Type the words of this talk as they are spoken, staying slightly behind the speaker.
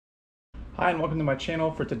Hi and welcome to my channel.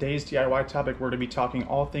 For today's DIY topic, we're going to be talking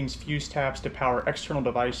all things fuse taps to power external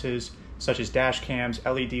devices such as dash cams,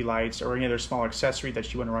 LED lights, or any other small accessory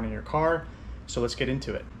that you want to run in your car. So let's get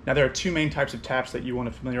into it. Now there are two main types of taps that you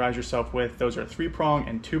want to familiarize yourself with. Those are 3-prong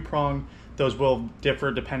and 2-prong. Those will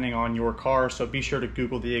differ depending on your car, so be sure to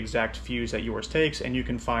Google the exact fuse that yours takes and you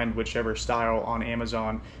can find whichever style on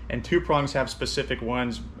Amazon. And 2-prongs have specific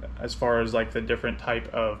ones as far as like the different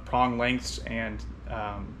type of prong lengths and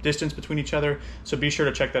distance between each other, so be sure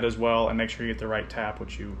to check that as well and make sure you get the right tap,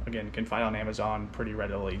 which you again can find on Amazon pretty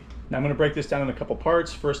readily. Now I'm going to break this down in a couple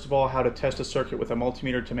parts. First of all, how to test a circuit with a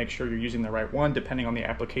multimeter to make sure you're using the right one depending on the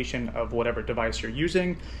application of whatever device you're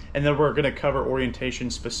using, and then we're going to cover orientation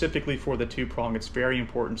specifically for the 2-prong. It's very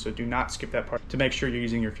important, so do not skip that part to make sure you're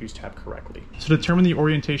using your fuse tap correctly. So to determine the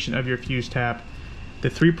orientation of your fuse tap, the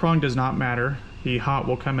 3-prong does not matter. The hot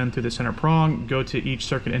will come in through the center prong, go to each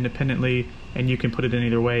circuit independently, and you can put it in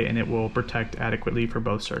either way and it will protect adequately for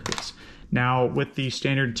both circuits. Now with the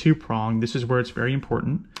standard 2-prong, this is where it's very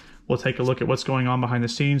important. We'll take a look at what's going on behind the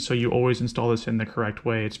scenes so you always install this in the correct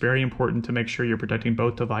way. It's very important to make sure you're protecting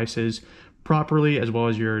both devices properly as well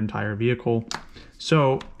as your entire vehicle.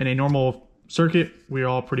 So in a normal circuit, we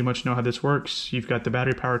all pretty much know how this works. You've got the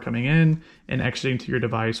battery power coming in and exiting to your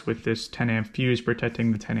device with this 10 amp fuse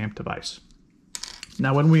protecting the 10 amp device.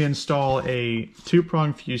 Now when we install a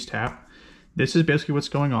 2-prong fuse tap, this is basically what's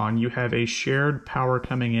going on. You have a shared power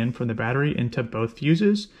coming in from the battery into both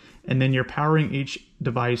fuses, and then you're powering each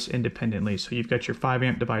device independently. So you've got your 5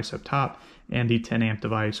 amp device up top and the 10 amp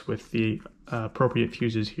device with the appropriate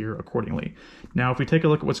fuses here accordingly. Now if we take a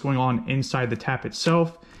look at what's going on inside the tap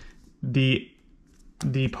itself, the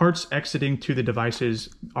parts exiting to the devices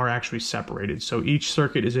are actually separated. So each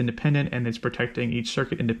circuit is independent and it's protecting each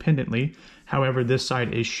circuit independently. However, this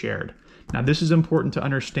side is shared. Now this is important to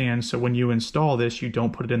understand, so when you install this, you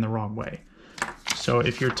don't put it in the wrong way. So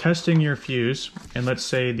if you're testing your fuse, and let's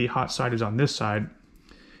say the hot side is on this side,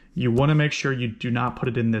 you want to make sure you do not put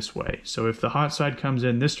it in this way. So if the hot side comes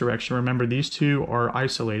in this direction, remember these two are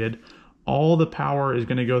isolated. All the power is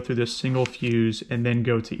going to go through this single fuse and then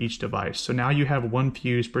go to each device. So now you have one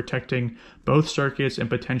fuse protecting both circuits, and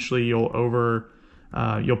potentially you'll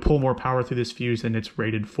pull more power through this fuse than it's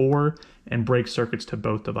rated for and break circuits to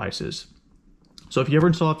both devices. So if you ever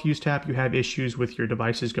install a fuse tap, you have issues with your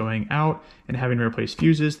devices going out and having to replace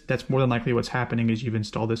fuses, that's more than likely what's happening is you've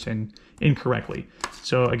installed this in incorrectly.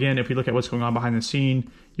 So again, if we look at what's going on behind the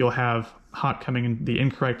scene, you'll have hot coming in the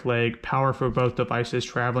incorrect leg, power for both devices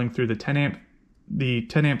traveling through the 10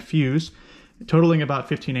 amp fuse, totaling about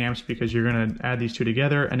 15 amps because you're going to add these two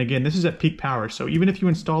together. And again, this is at peak power. So even if you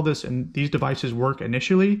install this and these devices work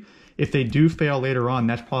initially, if they do fail later on,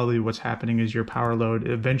 that's probably what's happening is your power load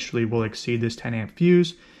eventually will exceed this 10 amp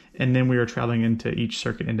fuse. And then we are traveling into each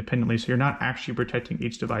circuit independently. So you're not actually protecting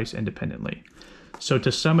each device independently. So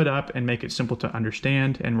to sum it up and make it simple to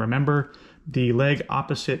understand and remember, the leg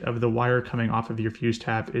opposite of the wire coming off of your fuse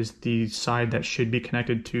tap is the side that should be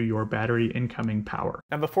connected to your battery incoming power.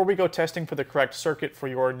 Now before we go testing for the correct circuit for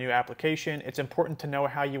your new application, it's important to know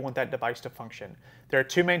how you want that device to function. There are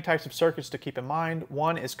two main types of circuits to keep in mind.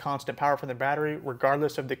 One is constant power from the battery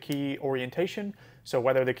regardless of the key orientation, so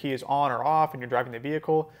whether the key is on or off and you're driving the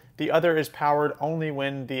vehicle. The other is powered only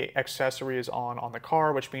when the accessory is on the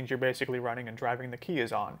car, which means you're basically running and driving the key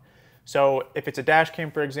is on. So if it's a dash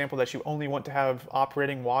cam, for example, that you only want to have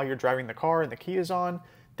operating while you're driving the car and the key is on,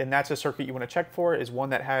 then that's a circuit you want to check for, is one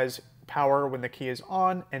that has power when the key is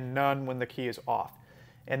on and none when the key is off.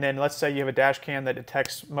 And then let's say you have a dash cam that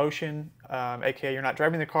detects motion, aka you're not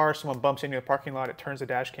driving the car, someone bumps into the parking lot, it turns the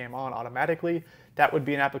dash cam on automatically. That would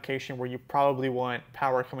be an application where you probably want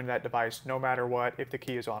power coming to that device no matter what, if the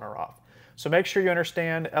key is on or off. So make sure you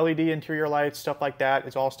understand LED interior lights, stuff like that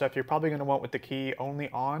is all stuff you're probably going to want with the key only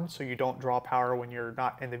on, so you don't draw power when you're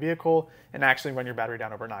not in the vehicle and actually run your battery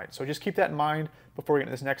down overnight. So just keep that in mind before we get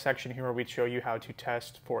into this next section here where we show you how to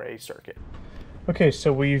test for a circuit. Okay,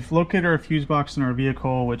 so we've located our fuse box in our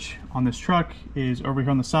vehicle, which on this truck is over here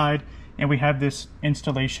on the side, and we have this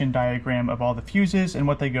installation diagram of all the fuses and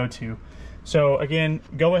what they go to. So again,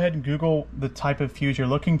 go ahead and Google the type of fuse you're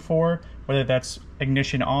looking for, whether that's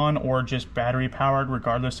ignition on or just battery powered,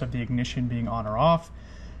 regardless of the ignition being on or off.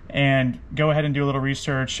 And go ahead and do a little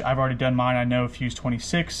research. I've already done mine. I know fuse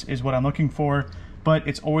 26 is what I'm looking for, but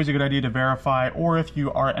it's always a good idea to verify, or if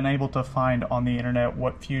you are unable to find on the internet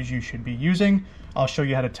what fuse you should be using, I'll show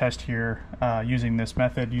you how to test here using this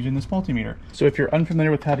method, using this multimeter. So if you're unfamiliar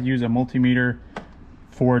with how to use a multimeter,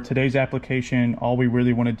 for today's application, all we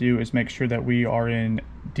really want to do is make sure that we are in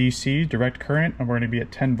DC, direct current, and we're going to be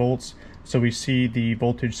at 10 volts. So we see the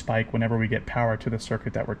voltage spike whenever we get power to the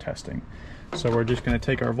circuit that we're testing. So we're just going to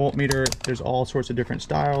take our voltmeter. There's all sorts of different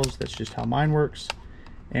styles. That's just how mine works.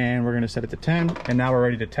 And we're going to set it to 10, and now we're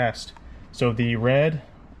ready to test. So the red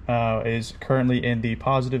is currently in the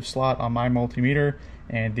positive slot on my multimeter,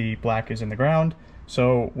 and the black is in the ground.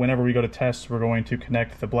 So whenever we go to test, we're going to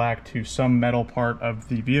connect the black to some metal part of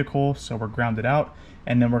the vehicle, so we're grounded out,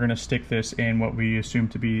 and then we're going to stick this in what we assume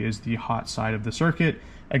to be is the hot side of the circuit.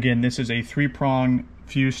 Again, this is a 3-prong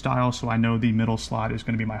fuse style, so I know the middle slot is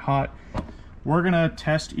going to be my hot. We're going to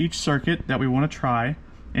test each circuit that we want to try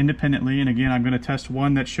independently, and again, I'm going to test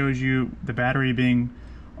one that shows you the battery being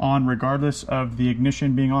on regardless of the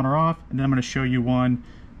ignition being on or off, and then I'm going to show you one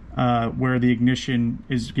where the ignition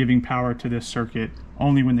is giving power to this circuit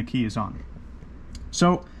only when the key is on.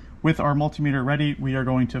 So with our multimeter ready, we are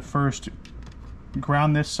going to first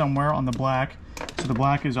ground this somewhere on the black. So the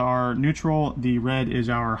black is our neutral, the red is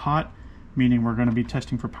our hot, meaning we're going to be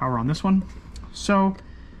testing for power on this one. So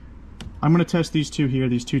I'm going to test these two here,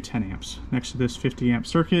 these two 10 amps next to this 50 amp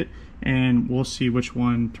circuit, and we'll see which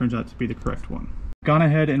one turns out to be the correct one. Gone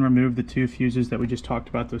ahead and removed the two fuses that we just talked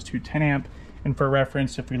about, those two 10 amp. And for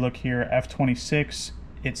reference, if we look here, F26,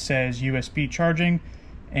 it says USB charging,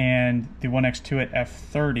 and the one next to it,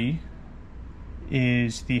 F30,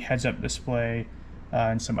 is the heads-up display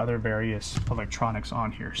and some other various electronics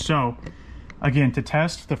on here. So again, to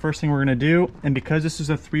test, the first thing we're going to do, and because this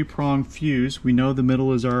is a 3-prong fuse, we know the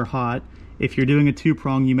middle is our hot. If you're doing a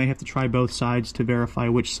 2-prong, you may have to try both sides to verify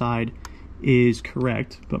which side is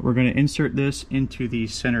correct, but we're going to insert this into the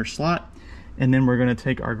center slot, and then we're going to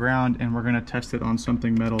take our ground and we're going to test it on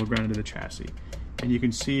something metal grounded to the chassis. And you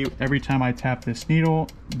can see every time I tap this needle,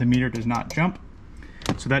 the meter does not jump.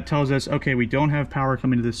 So that tells us, okay, we don't have power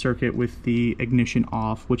coming to the circuit with the ignition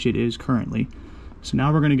off, which it is currently. So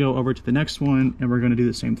now we're going to go over to the next one, and we're going to do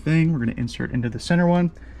the same thing. We're going to insert into the center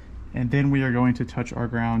one, and then we are going to touch our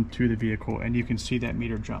ground to the vehicle, and you can see that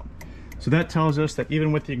meter jump. So that tells us that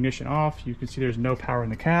even with the ignition off, you can see there's no power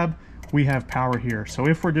in the cab. We have power here. So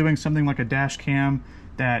if we're doing something like a dash cam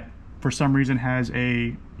that for some reason has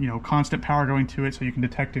a constant power going to it, so you can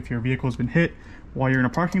detect if your vehicle has been hit while you're in a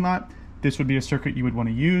parking lot, this would be a circuit you would want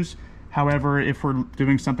to use. However, if we're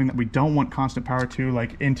doing something that we don't want constant power to,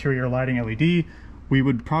 like interior lighting LED, we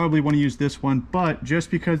would probably want to use this one. But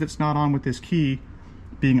just because it's not on with this key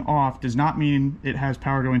being off does not mean it has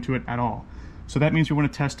power going to it at all. So that means we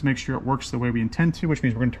want to test to make sure it works the way we intend to, which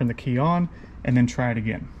means we're going to turn the key on and then try it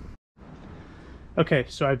again. Okay,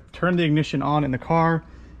 so I've turned the ignition on in the car,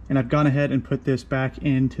 and I've gone ahead and put this back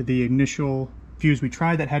into the initial fuse we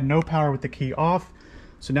tried that had no power with the key off.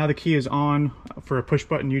 So now the key is on. For a push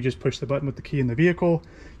button, you just push the button with the key in the vehicle.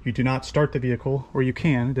 You do not start the vehicle, or you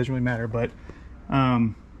can, it doesn't really matter, but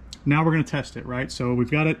now we're going to test it, right? So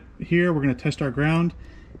we've got it here, we're going to test our ground,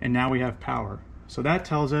 and now we have power. So that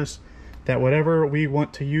tells us that whatever we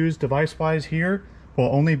want to use device-wise here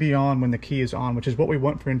will only be on when the key is on, which is what we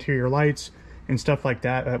want for interior lights and stuff like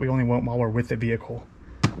that, that we only want while we're with the vehicle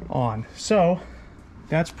on. So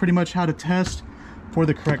that's pretty much how to test for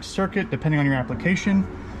the correct circuit, depending on your application.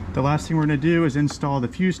 The last thing we're going to do is install the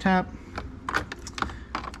fuse tap,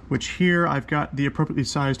 which here I've got the appropriately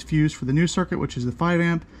sized fuse for the new circuit, which is the 5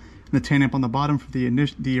 amp, and the 10 amp on the bottom for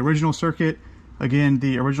the original circuit. Again,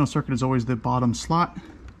 the original circuit is always the bottom slot,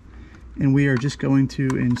 and we are just going to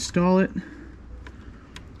install it.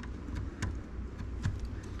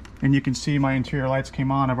 And you can see my interior lights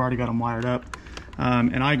came on. I've already got them wired up.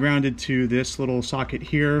 And I grounded to this little socket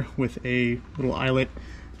here with a little eyelet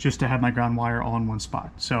just to have my ground wire all in one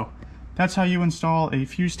spot. So that's how you install a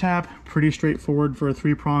fuse tap. Pretty straightforward for a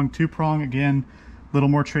 3-prong. 2-prong, again, a little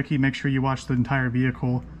more tricky. Make sure you watch the entire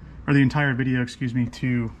vehicle, or the entire video, excuse me,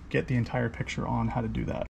 to get the entire picture on how to do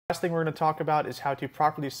that. Last thing we're going to talk about is how to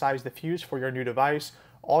properly size the fuse for your new device.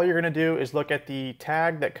 All you're going to do is look at the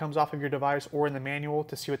tag that comes off of your device or in the manual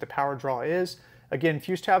to see what the power draw is. Again,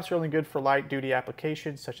 fuse taps are only good for light duty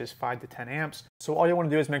applications such as 5 to 10 amps. So all you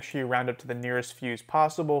want to do is make sure you round up to the nearest fuse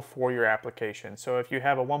possible for your application. So if you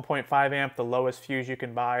have a 1.5 amp, the lowest fuse you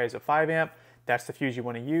can buy is a 5 amp. That's the fuse you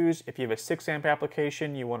want to use. If you have a 6 amp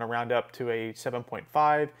application, you want to round up to a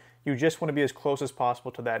 7.5. You just want to be as close as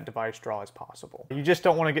possible to that device draw as possible. You just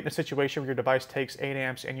don't want to get in a situation where your device takes 8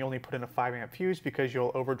 amps and you only put in a 5 amp fuse, because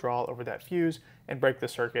you'll overdraw over that fuse and break the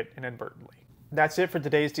circuit inadvertently. That's it for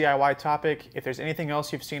today's DIY topic. If there's anything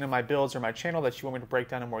else you've seen in my builds or my channel that you want me to break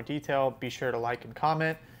down in more detail, be sure to like and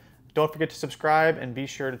comment. Don't forget to subscribe, and be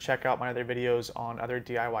sure to check out my other videos on other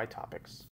DIY topics.